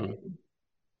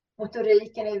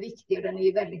 motoriken är viktig och den är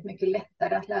ju väldigt mycket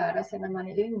lättare att lära sig när man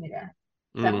är yngre.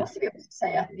 Sen måste vi också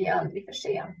säga att det är aldrig för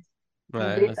sent.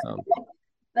 Nej, det är sant.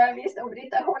 Nej, visst, och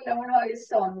Britta Holle, hon har ju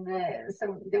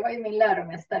det var ju min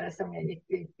läromästare som jag gick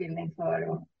utbildning för.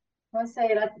 Och hon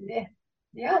säger att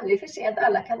det är aldrig för sent,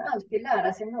 alla kan alltid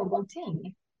lära sig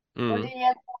någonting. Och det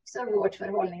gäller också vårt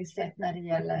förhållningssätt när det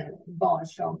gäller barn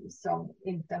som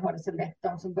inte har det så lätt.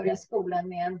 De som börjar skolan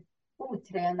med en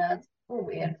otränad,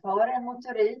 oerfaren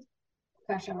motorik,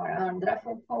 kanske har andra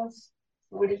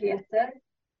funktionssvårigheter.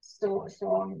 Så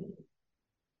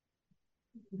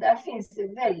där finns det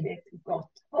väldigt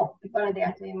gott hopp. Bara det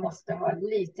att vi måste ha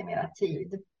lite mera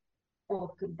tid.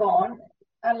 Och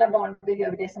alla barn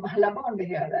behöver det som alla barn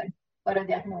behöver. Bara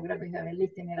det att några behöver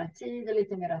lite mera tid och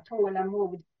lite mera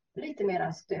tålamod. Lite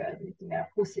mera stöd, lite mera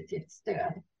positivt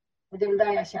stöd. Och det är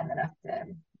där jag känner att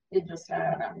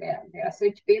idrottslärarna med deras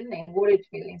utbildning, vår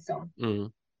utbildning som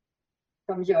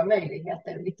gör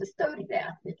möjligheter lite större,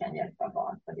 att vi kan hjälpa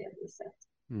barn på det viset.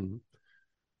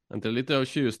 Inte lite av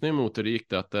tjusning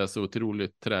motorik att det är så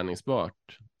otroligt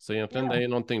träningsbart. Så egentligen det är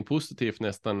någonting positivt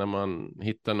nästan när man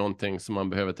hittar någonting som man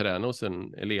behöver träna hos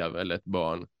en elev eller ett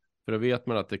barn. För då vet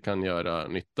man att det kan göra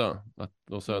nytta.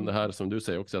 Och så det här som du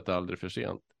säger också, att det är aldrig för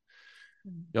sent.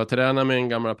 Jag tränar med en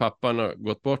gamla pappa, han har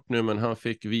gått bort nu, men han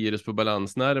fick virus på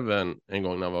balansnerven en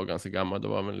gång när han var ganska gammal. Det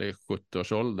var väl i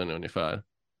 70-årsåldern ungefär.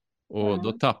 Och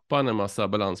då tappade han en massa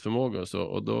balansförmågor och så.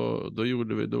 Och då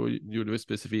gjorde vi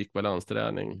specifik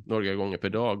balansträning några gånger per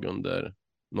dag under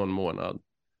någon månad.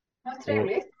 Vad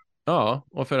trevligt.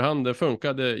 Och för han det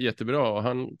funkade jättebra. Och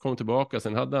han kom tillbaka.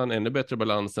 Sen hade han ännu bättre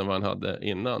balans än vad han hade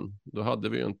innan. Då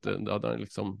hade han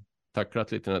liksom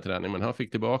tacklat lite den här träningen. Men han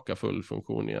fick tillbaka full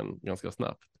funktion igen ganska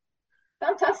snabbt.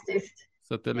 Fantastiskt.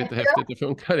 Så att det är lite häftigt. Det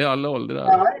funkar i alla åldrar.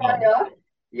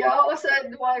 Ja, och så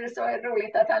då är det så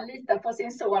roligt att han litar på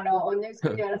sin son och nu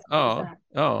ska vi göra så här.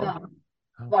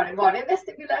 Var det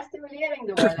vestibulär stimulering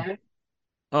då eller?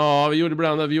 Ja, vi gjorde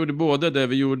bland annat, vi gjorde både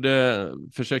det.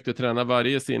 Försökte träna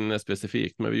varje sinne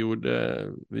specifikt, men vi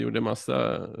gjorde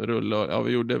massa rullar. Ja,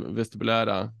 vi gjorde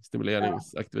vestibulära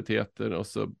stimuleringsaktiviteter och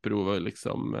så provade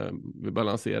vi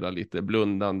balanserade lite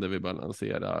blundande,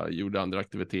 gjorde andra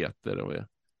aktiviteter och vi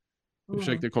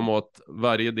försökte komma åt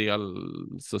varje del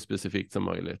så specifikt som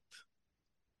möjligt.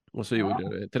 Och så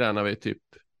tränade vi typ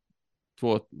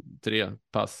 2-3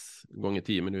 pass gånger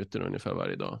 10 minuter ungefär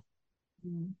varje dag.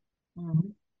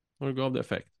 Och det gav det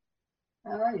effekt.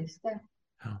 Ja, just det.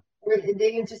 Ja. Det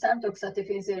är intressant också att det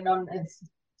finns någon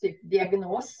typ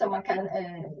diagnos som man kan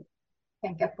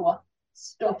tänka på.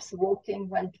 Stops walking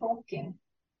when talking.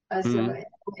 Alltså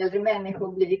äldre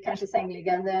människor blir kanske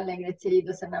sängliggande en längre tid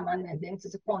och sen det är inte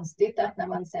så konstigt att när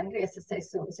man sen reser sig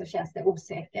så känns det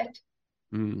osäkert.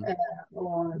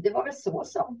 Och det var väl så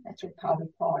som jag tror Paul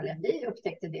Parlen, vi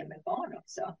upptäckte det med barn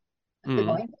också. Att det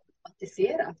var inte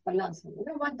automatiserat,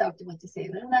 balansförmågan var inte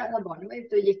automatiserad när barnen var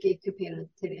ute och gick i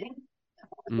kuperad terräng.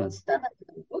 De stannade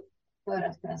upp för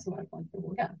att kunna svara på en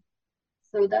fråga.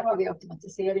 Så där har vi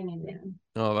automatiseringen igen.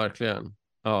 Ja, verkligen.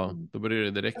 Ja, då börjar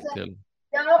det direkt till.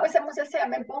 Ja, och sen måste jag säga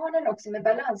med barnen också, med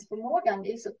balansförmågan.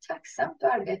 Det är så tacksamt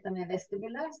att arbeta med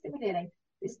vestibulär stimulering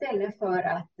istället för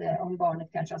att om barnet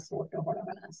kanske har svårt att hålla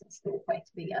balansen, stå på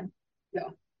ett ben.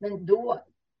 Ja, men då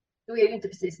är det inte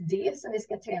precis det som vi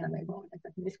ska träna med barnet.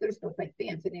 Att nu ska du stå på ett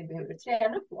ben för det behöver du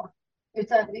träna på.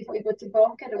 Utan vi får ju gå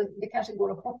tillbaka då. Det kanske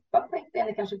går att hoppa på ett ben,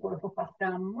 det kanske går att hoppa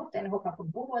framåt eller hoppa på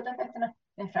båda fötterna.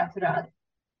 Men framförallt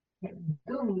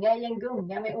gunga i en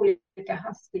gunga med olika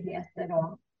hastigheter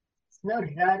och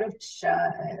snurra,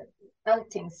 rutscha,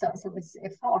 allting som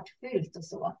är fartfyllt och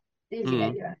så. Det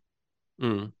ger ju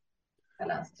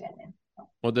balansträning.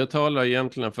 Och det talar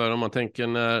egentligen för, om man tänker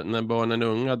när barnen är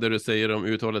unga, där du säger om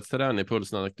uthållighetsträning,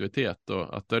 pulsnära aktivitet, då,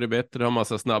 att då är det bättre att ha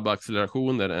massa snabba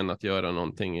accelerationer än att göra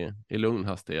någonting i lugn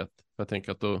hastighet. För jag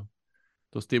tänker att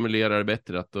då stimulerar det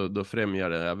bättre, att då främjar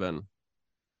det även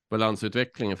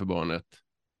balansutvecklingen för barnet.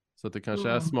 Så att det kanske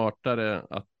är smartare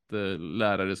att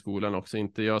lärare i skolan också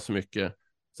inte gör så mycket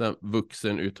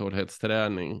vuxen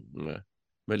uthållighetsträning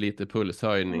med lite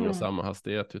pulshöjning och samma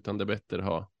hastighet, utan det är bättre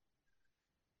att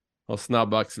ha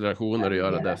snabba accelerationer och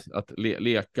göra det, att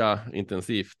leka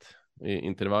intensivt i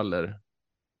intervaller.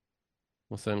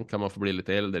 Och sen kan man få bli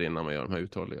lite äldre innan man gör de här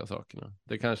uthålliga sakerna.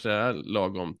 Det kanske är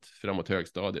lagomt framåt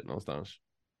högstadiet någonstans.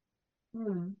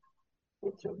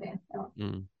 Jag tror det, ja.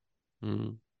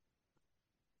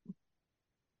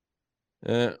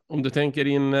 Om du tänker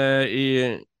in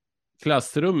i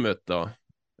klassrummet då.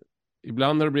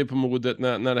 Ibland när det blir på modet,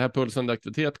 när det här pulshöjande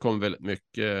aktivitet kom väldigt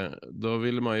mycket, då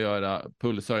vill man göra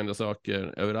pulshöjande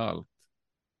saker överallt.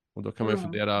 Och då kan man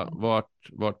fundera,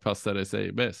 vart passar det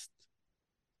sig bäst?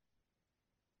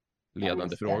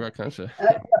 ledande fråga kanske.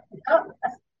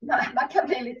 Ja, man kan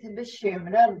bli lite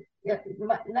bekymrad.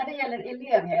 När det gäller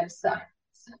elevhälsa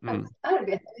så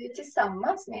arbetar vi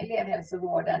tillsammans med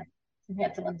elevhälsovården, som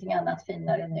heter någonting annat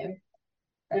finare nu.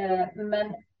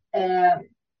 Men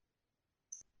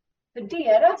för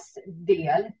deras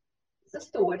del så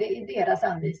står det i deras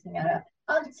anvisningar att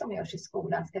allt som görs i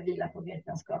skolan ska vila på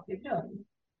vetenskaplig grund.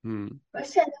 Jag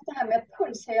känner att det här med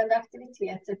pulshöjande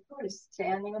aktiviteter,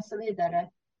 pulsträning och så vidare,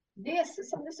 det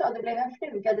som du sa, det blev en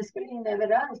fluga, det skulle in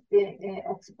överallt,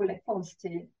 också på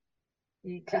lektionstid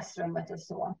i klassrummet och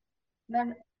så.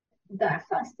 Men där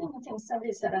fanns det ingenting som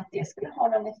visade att det skulle ha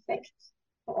någon effekt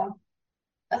på.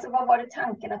 Alltså vad var det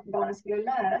tanken att barnen skulle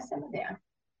lära sig med det?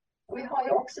 Och vi har ju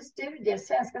också studier,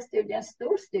 svenska studier, en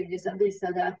stor studie som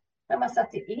visade att när man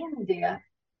satte in det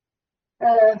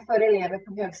för elever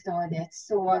på högstadiet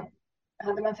så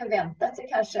hade man förväntat sig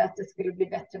kanske att det skulle bli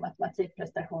bättre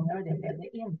matematikprestationer, och det blev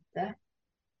det inte.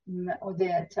 Och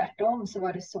tvärtom så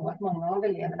var det så att många av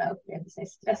eleverna upplevde sig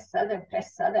stressade och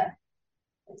pressade.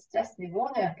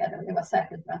 Stressnivån ökade, och det var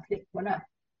särskilt bland flickorna,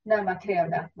 när man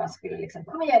krävde att man skulle liksom,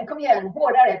 kom igen,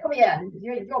 hårdare, kom igen,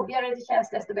 ju jobbigare det känns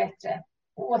desto bättre.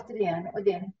 Och återigen, och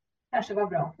det kanske var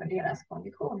bra för deras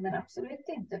kondition, men absolut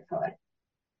inte för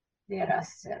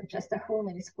deras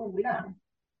prestationer i skolan.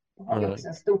 Det har ju också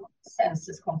en stor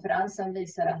censuskonferens som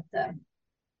visar att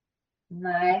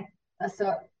nej,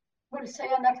 alltså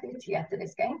pulshöjande aktiviteter, det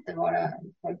ska inte vara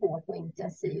för hårt och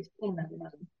intensivt innan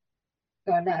man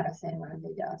ska lära sig några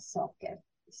nya saker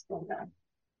i skolan.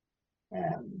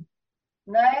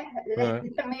 Nej, det är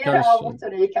lite mer kanske av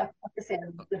motorik, att fokusera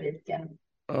motoriken.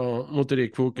 Ja,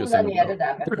 motorikfokus. Det där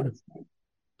med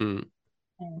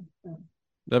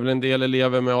Det är väl en del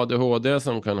elever med ADHD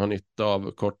som kan ha nytta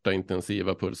av korta,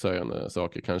 intensiva, pulshöjande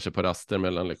saker, kanske på raster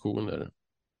mellan lektioner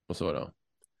och så då.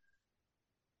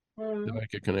 Det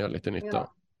verkar kunna göra lite nytta.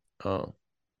 Ja.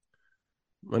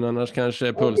 Men annars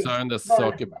kanske pulshöjande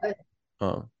saker.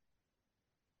 Ja.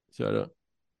 Kör du.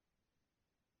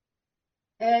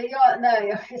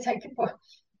 Jag tänker på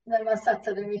när man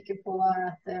satsade mycket på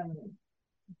att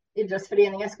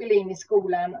idrottsföreningar skulle in i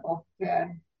skolan, och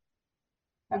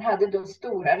man hade då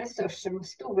stora resurser,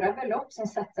 stora belopp som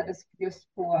satsades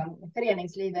just på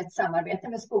föreningslivets samarbete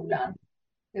med skolan.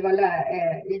 Det var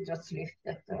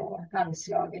idrottslyftet och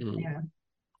handslaget med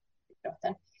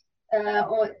idrotten.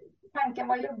 Och tanken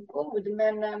var ju god,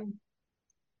 men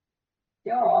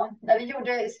när vi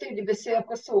gjorde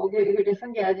studiebesök och såg hur det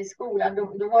fungerade i skolan,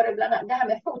 då var det bland annat det här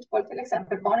med fotboll till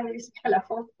exempel. Barnen ville spela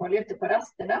fotboll ute på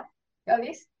rasterna. Ja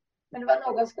visst, men det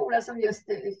var någon skola som just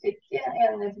fick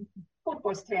en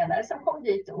fotbollstränare som kom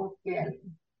dit och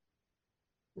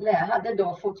hade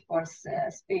då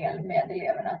fotbollsspel med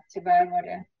eleverna. Tyvärr var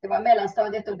det var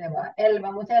mellanstadiet, och det var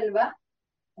 11 mot 11.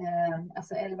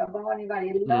 Alltså 11 barn i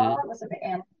varje lag, och så blev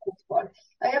en fotboll.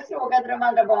 Jag frågade de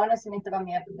andra barnen som inte var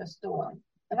med just då,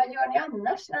 vad gör ni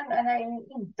annars när ni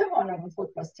inte har någon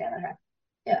fotbollstränare här?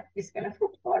 Ja, vi spelar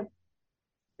fotboll.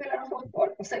 Spelar de fotboll?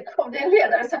 Och sen kom det en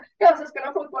ledare som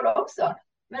spelar fotboll också.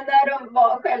 Men när de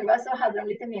var själva så hade de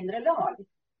lite mindre lag.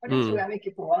 Och det tror jag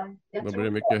mycket på. Jag då tror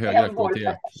blir det mycket högre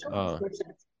kvalitet.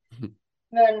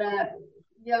 Men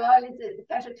lite,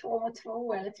 kanske 2 mot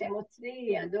 2 eller 3 mot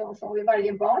 3. Då får vi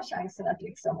varje barn chansen att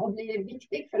och bli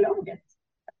viktig för laget.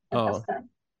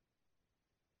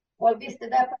 Och visst, det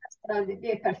där på nästan,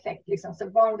 det är perfekt liksom. Så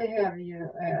barn behöver ju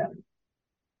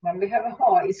man behöver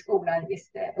ha i skolan en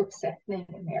viss uppsättning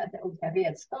med olika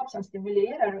redskap som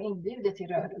stimulerar och inbjuder till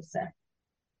rörelse.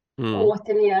 Och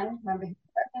återigen, man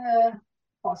behöver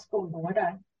ha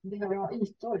skolgårdar. Man behöver ha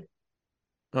ytor.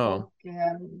 Och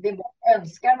det man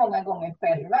önskar många gånger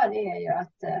själva, det är ju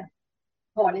att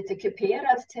ha lite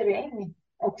kuperad terräng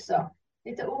också.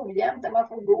 Lite ojämnt, där man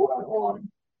får gå och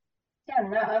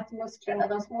känna att musklerna,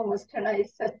 de små musklerna i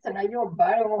fötterna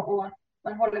jobbar och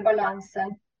man håller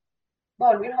balansen.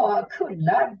 Barn vill ha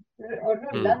kullar och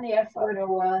rulla ner för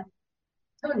och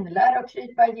tunnlar och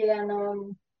krypa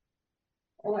igenom.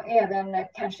 Och även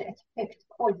kanske ett högt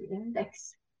kojindex.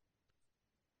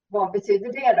 Vad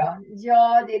betyder det då?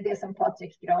 Ja, det är det som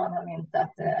Patrik Gran har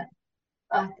myntat.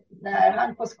 Att när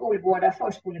han på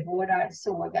förskolegårdar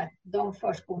såg att de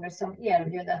förskolor som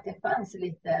erbjöd att det fanns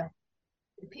lite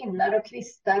pinnar och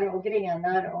kvistar och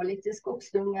grenar och lite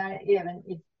skogsdungar även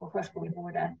på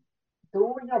förskolegården.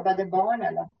 Då jobbade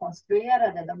barnen, de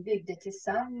konstruerade, de byggde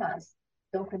tillsammans.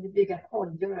 De kunde bygga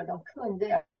kojor och de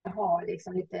kunde ha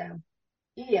liksom lite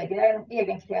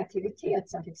egen kreativitet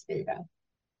som fick spira.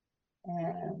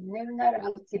 Nu när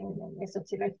allting är så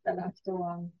tillrättalagt och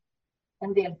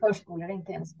en del förskolor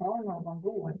inte ens har någon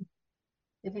gård.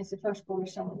 Det finns ju förskolor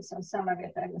som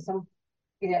samarbetar, som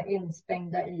är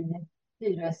insprängda i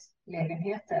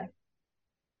hyreslägenheter.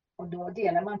 Och då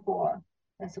delar man på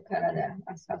den så kallade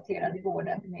asfalterade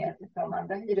gården med de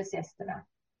andra hyresgästerna.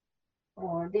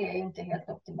 Och det är inte helt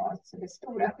optimalt. Så det är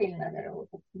stora skillnader och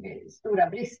stora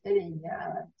brister i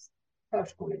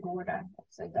förskolegårdar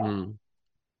också idag.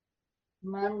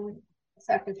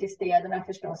 Särskilt i städerna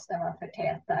förstås, där man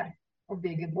förtätar och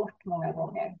bygger bort många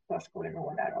gånger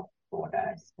förskolegårdar och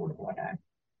skolgårdar.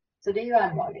 Så det är ju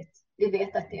allvarligt. Vi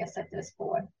vet att det sätter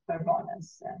spår för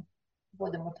barnens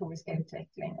både motoriska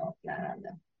utveckling och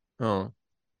lärande. Ja,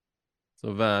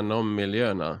 så värna om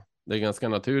miljöerna. Det är ganska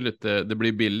naturligt. Det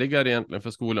blir billigare egentligen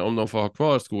för skolan om de får ha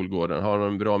kvar skolgården. Har de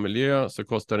en bra miljö så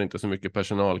kostar det inte så mycket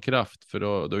personalkraft, för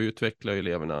då utvecklar ju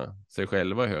eleverna sig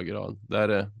själva i hög grad. Där är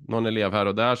det någon elev här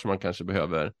och där som man kanske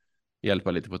behöver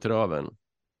hjälpa lite på traven.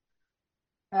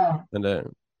 Ja.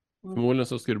 Men förmodligen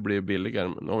så skulle det bli billigare.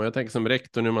 Men om jag tänker som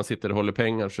rektor, nu man sitter och håller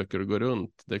pengar och försöker gå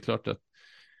runt. Det är klart att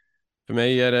för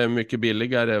mig är det mycket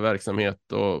billigare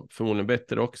verksamhet och förmodligen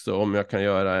bättre också om jag kan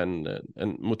göra en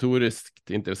motoriskt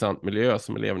intressant miljö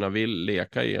som eleverna vill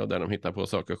leka i och där de hittar på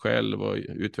saker själv och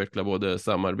utveckla både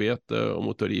samarbete och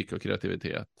motorik och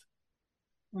kreativitet.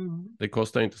 Det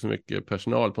kostar inte så mycket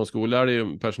personal. På en skola är det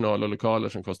ju personal och lokaler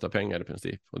som kostar pengar i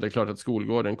princip. Och det är klart att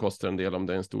skolgården kostar en del om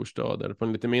det är en storstad. Eller på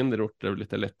en lite mindre ort är det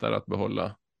lite lättare att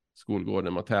behålla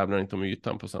skolgården. Man tävlar inte om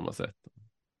ytan på samma sätt.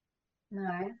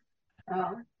 Nej.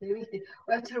 Ja, det är viktigt.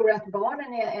 Och jag tror att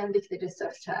barnen är en viktig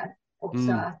resurs här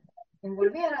också, att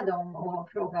involvera dem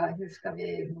och fråga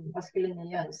vad skulle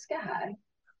ni önska här?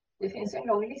 Det finns en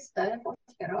lång lista.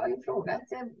 Forskare har ju frågat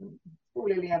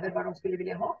skolelever vad de skulle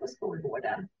vilja ha på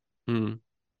skolgården.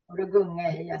 Och då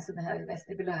gunga i det här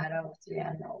vestibulära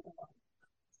återigen och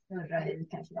snurra i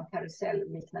kanske någon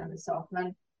karusell-liknande sak.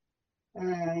 Men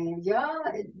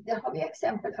det har vi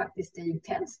exempel faktiskt i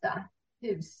Tensta,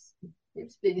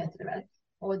 Husby heter det väl.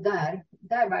 Och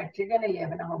där verkligen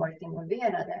eleverna har varit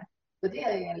involverade. Och det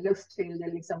är en lustfylld,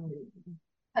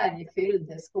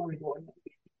 färgfylld skolgård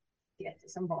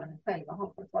som barnen själva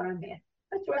har fått vara med.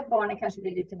 Jag tror att barnen kanske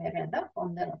blir lite mer rädda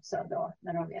om den också då,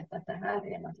 när de vet att det här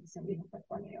är något som vi har fått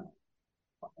vara med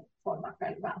och forma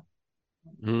själva.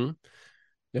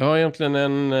 Jag har egentligen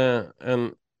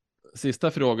en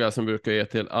sista fråga som brukar ge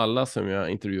till alla som jag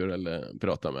intervjuar eller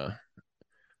pratar med.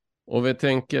 Och vi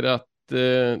tänker att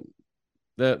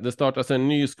det startas en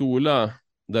ny skola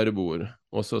där du bor.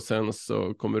 Och sen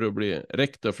så kommer du att bli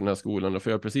rektor för den här skolan och får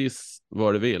göra precis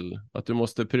vad du vill. Att du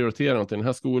måste prioritera något. Den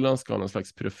här skolan ska ha någon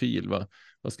slags profil.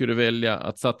 Vad skulle du välja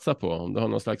att satsa på? Om du har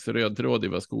någon slags röd tråd i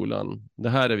vad skolan. Det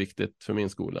här är viktigt för min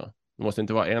skola. Det måste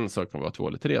inte vara en sak, det kan vara 2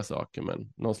 eller 3 saker.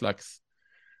 Men någon slags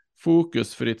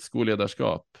fokus för ditt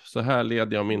skolledarskap. Så här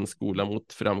leder jag min skola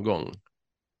mot framgång.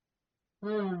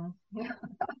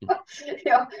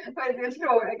 Ja, men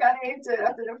frågan är inte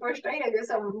att det första är ju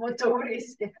som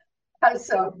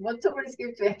motorisk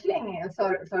utveckling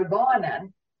för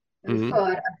barnen.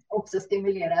 För att också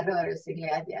stimulera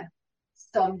rörelseglädje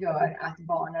som gör att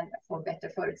barnen får bättre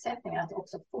förutsättningar att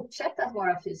också fortsätta att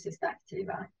vara fysiskt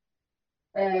aktiva.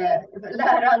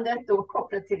 Lärandet då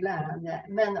kopplat till lärande,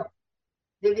 men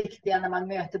det viktiga när man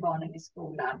möter barnen i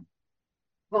skolan.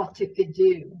 Vad tycker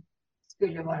du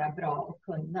skulle vara bra att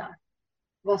kunna?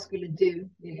 Vad skulle du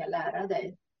vilja lära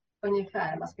dig?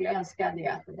 Ungefär, man skulle önska det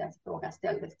att den frågan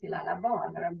ställdes till alla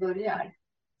barn när de börjar.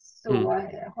 Så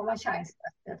har man chans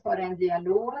att föra en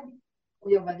dialog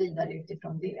och jobba vidare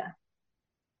utifrån det.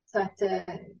 Så att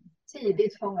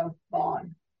tidigt fånga upp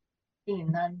barn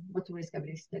innan motoriska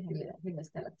brister hinner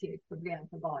ställa till problem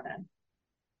för barnen.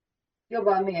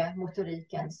 Jobba med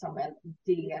motoriken som en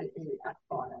del i att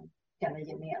barnen känner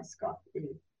gemenskap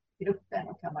i gruppen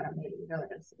och kan vara med i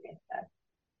rörelsegrupper.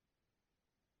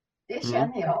 Det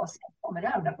känner jag, och sen kommer det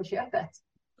andra på köpet.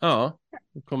 Ja,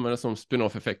 då kommer det som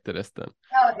spin-off-effekter resten.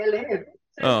 Ja, eller hur?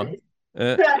 Precis.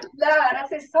 Ja. För att lära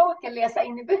sig saker, läsa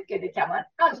in i böcker, det kan man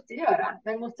alltid göra.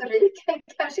 Men motoriken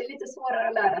kanske är lite svårare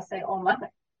att lära sig om man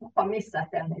har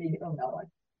missat den i unga år.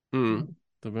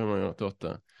 Då behöver man göra något åt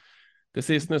det. Det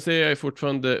sista, nu ser jag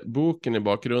fortfarande boken i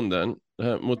bakgrunden.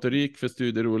 Motorik för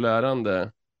studiero och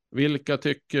lärande. Vilka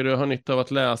tycker du har nytta av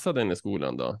att läsa den i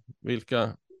skolan då?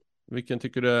 Vilken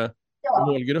tycker du är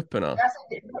målgrupperna?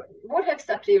 Alltså, vår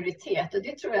högsta prioritet, och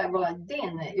det tror jag var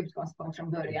din utgångspunkt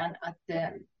från början, att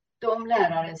de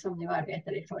lärare som nu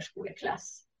arbetar i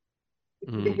förskoleklass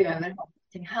behöver ha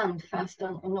någonting handfast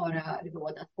och några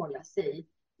råd att hålla sig i.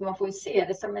 Man får ju se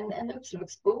det som en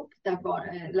uppslagsbok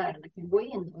där lärarna kan gå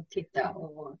in och titta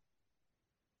och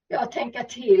tänka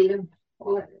till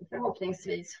och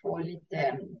förhoppningsvis få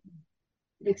lite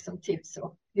tips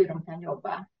om hur de kan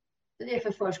jobba. Så det är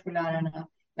för förskollärarna.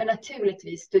 Men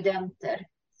naturligtvis studenter.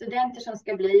 Studenter som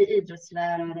ska bli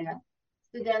idrottslärare.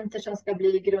 Studenter som ska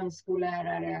bli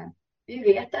grundskollärare. Vi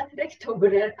vet att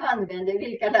rektorer använder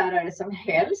vilka lärare som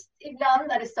helst. Ibland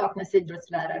när det saknas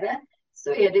idrottslärare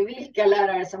så är det vilka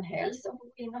lärare som helst som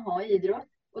får in och ha idrott.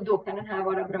 Och då kan den här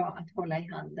vara bra att hålla i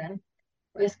handen.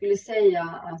 Och jag skulle säga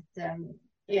att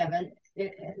även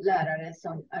lärare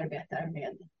som arbetar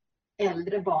med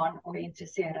äldre barn och är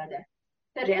intresserade.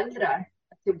 Föräldrar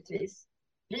naturligtvis.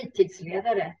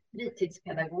 Fritidsledare,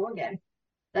 fritidspedagoger.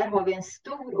 Där har vi en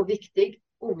stor och viktig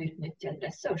outnyttjad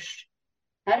resurs.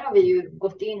 Här har vi ju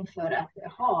gått in för att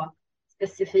ha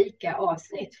specifika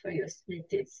avsnitt för just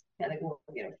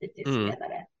fritidspedagoger och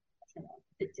fritidsledare.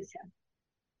 Fritidshem.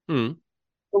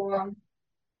 Och,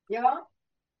 ja.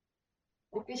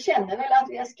 Och vi känner väl att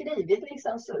vi har skrivit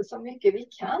liksom så mycket vi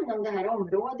kan om det här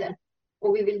området.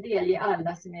 Och vi vill delge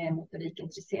alla som är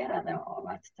motorikintresserade av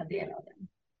att ta del av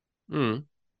den.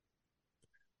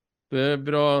 Det är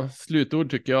bra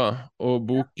slutord tycker jag. Och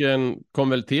boken kom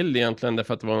väl till egentligen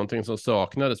därför att det var någonting som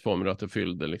saknades på området och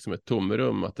fyllde liksom ett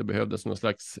tomrum. Att det behövdes någon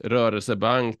slags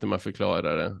rörelsebank där man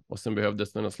förklarar det. Och sen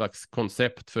behövdes det någon slags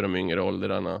koncept för de yngre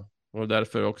åldrarna. Och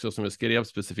därför också som vi skrev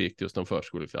specifikt just om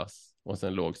förskoleklass. Och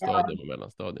sen lågstadium och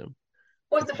mellanstadium.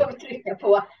 Och så får vi trycka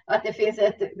på att det finns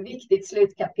ett viktigt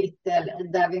slutkapitel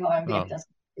där vi har en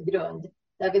vetenskaplig grund.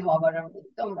 Där vi har vad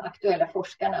de aktuella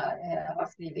forskarna har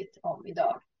skrivit om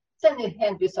idag. Sen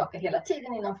händer ju saker hela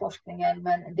tiden inom forskningen,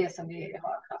 men det som vi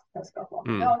har haft kunskap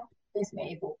om idag finns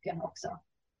med i boken också.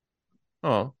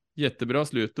 Ja, jättebra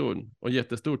slutord. Och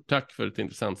jättestort tack för ett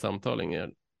intressant samtal,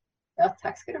 Ingegerd. Ja,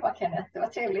 tack ska du ha, Kenneth. Det var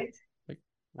trevligt. Tack.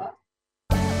 Ja.